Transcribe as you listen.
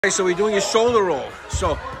Okay, so we're doing a shoulder roll.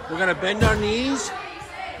 So we're gonna bend our knees,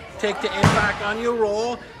 take the impact on your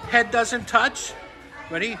roll, head doesn't touch.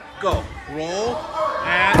 Ready? Go. Roll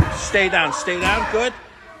and stay down, good.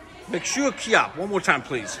 Make sure you key up. One more time,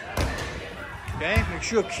 please. Okay, make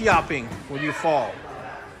sure you're key upping when you fall.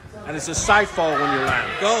 And it's a side fall when you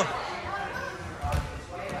land. Go.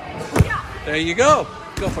 There you go.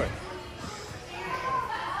 Go for it.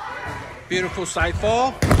 Beautiful side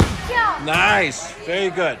fall. Nice.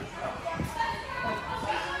 Very good.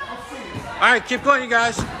 All right, keep going, you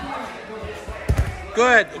guys.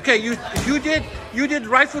 Good. Okay, you did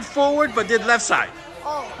right foot forward, but did left side.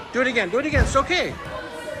 Oh. Do it again. Do it again. It's okay.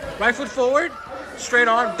 Right foot forward, straight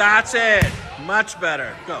arm. That's it. Much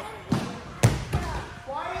better. Go.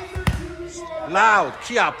 Loud.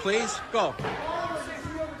 Key up, please. Go.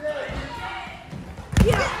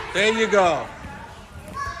 There you go.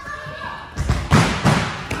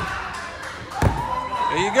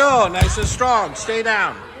 There you go. Nice and strong. Stay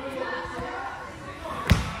down.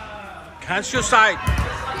 Hands to your side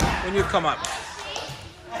when you come up.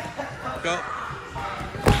 Go.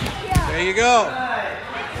 There you go.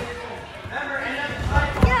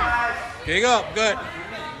 There you go. Good.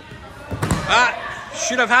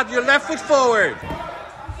 Should have had your left foot forward.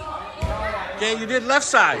 Okay, you did left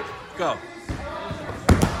side. Go.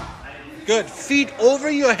 Good. Feet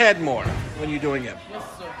over your head more when you're doing it.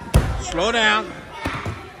 Slow down.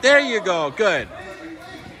 There you go. Good.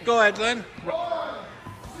 Go, Edlin.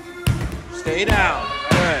 Stay down.